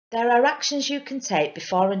There are actions you can take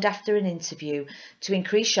before and after an interview to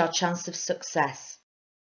increase your chance of success.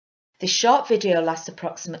 This short video lasts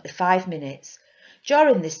approximately 5 minutes.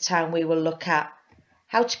 During this time, we will look at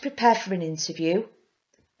how to prepare for an interview,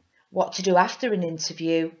 what to do after an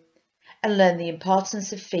interview, and learn the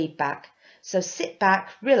importance of feedback. So sit back,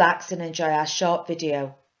 relax, and enjoy our short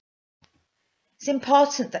video. It's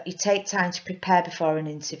important that you take time to prepare before an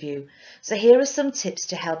interview, so here are some tips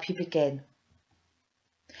to help you begin.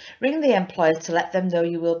 Ring the employer to let them know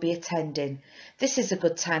you will be attending. This is a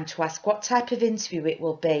good time to ask what type of interview it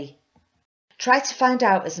will be. Try to find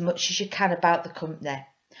out as much as you can about the company,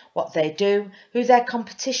 what they do, who their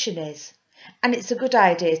competition is, and it's a good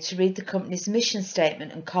idea to read the company's mission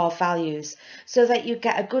statement and core values so that you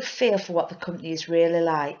get a good feel for what the company is really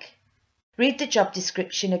like. Read the job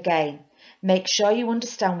description again. Make sure you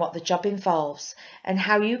understand what the job involves and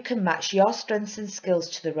how you can match your strengths and skills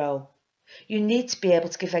to the role. You need to be able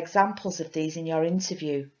to give examples of these in your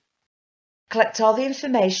interview. Collect all the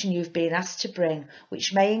information you've been asked to bring,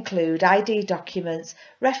 which may include ID documents,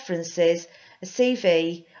 references, a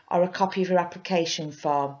CV, or a copy of your application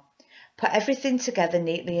form. Put everything together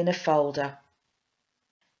neatly in a folder.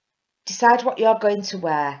 Decide what you're going to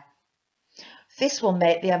wear. This will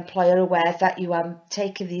make the employer aware that you are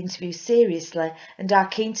taking the interview seriously and are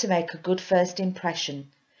keen to make a good first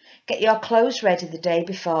impression. Get your clothes ready the day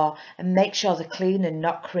before and make sure they're clean and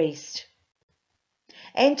not creased.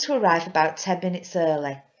 Aim to arrive about 10 minutes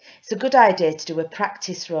early. It's a good idea to do a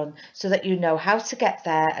practice run so that you know how to get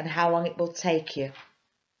there and how long it will take you.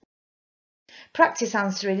 Practice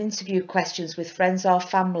answering interview questions with friends or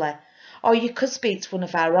family, or you could speak to one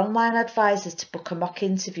of our online advisors to book a mock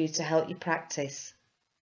interview to help you practice.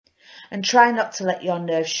 And try not to let your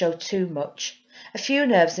nerves show too much. A few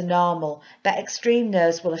nerves are normal, but extreme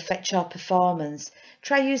nerves will affect your performance.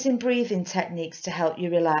 Try using breathing techniques to help you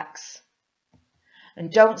relax.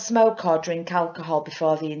 And don't smoke or drink alcohol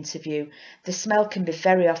before the interview. The smell can be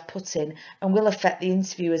very off-putting and will affect the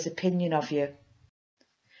interviewer's opinion of you.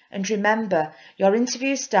 And remember, your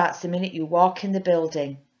interview starts the minute you walk in the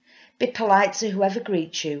building. Be polite to whoever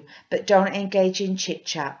greets you, but don't engage in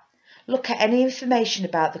chit-chat. Look at any information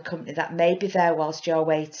about the company that may be there whilst you're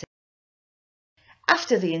waiting.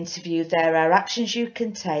 After the interview, there are actions you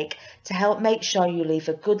can take to help make sure you leave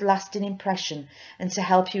a good lasting impression and to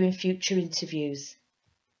help you in future interviews.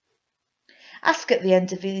 Ask at the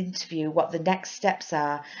end of the interview what the next steps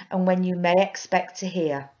are and when you may expect to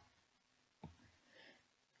hear.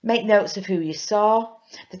 Make notes of who you saw,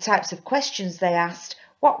 the types of questions they asked,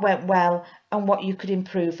 what went well and what you could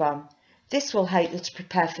improve on. This will help you to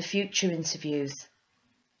prepare for future interviews.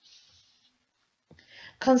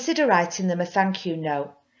 Consider writing them a thank you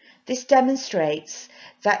note. This demonstrates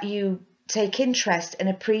that you take interest and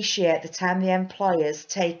appreciate the time the employer's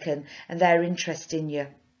taken and their interest in you.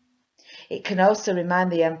 It can also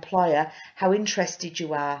remind the employer how interested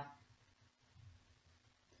you are.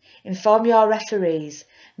 Inform your referees.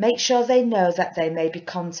 Make sure they know that they may be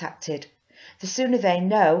contacted. The sooner they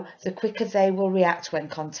know, the quicker they will react when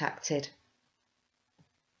contacted.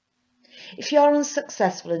 If you're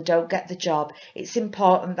unsuccessful and don't get the job, it's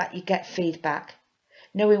important that you get feedback.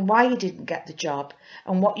 Knowing why you didn't get the job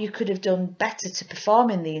and what you could have done better to perform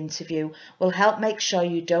in the interview will help make sure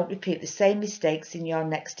you don't repeat the same mistakes in your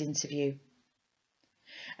next interview.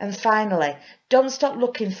 And finally, don't stop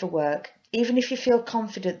looking for work. Even if you feel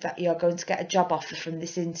confident that you're going to get a job offer from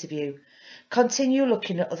this interview, continue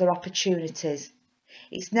looking at other opportunities.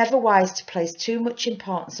 It's never wise to place too much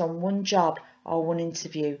importance on one job or one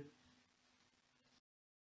interview.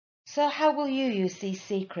 So how will you use these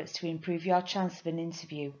secrets to improve your chance of an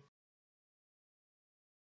interview?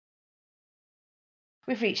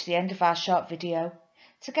 We've reached the end of our short video.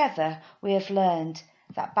 Together, we have learned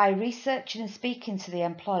that by researching and speaking to the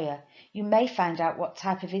employer, you may find out what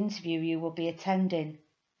type of interview you will be attending.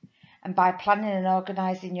 And by planning and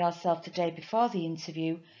organising yourself the day before the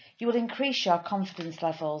interview, you will increase your confidence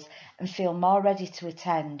levels and feel more ready to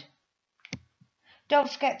attend. Don't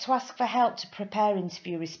forget to ask for help to prepare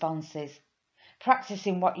interview responses.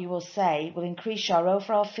 Practicing what you will say will increase your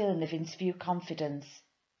overall feeling of interview confidence.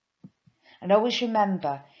 And always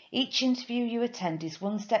remember, each interview you attend is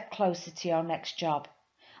one step closer to your next job.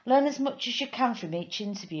 Learn as much as you can from each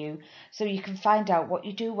interview so you can find out what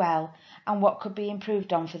you do well and what could be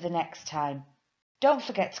improved on for the next time. Don't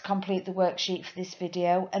forget to complete the worksheet for this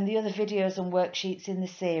video and the other videos and worksheets in the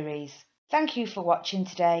series. Thank you for watching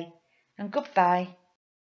today, and goodbye.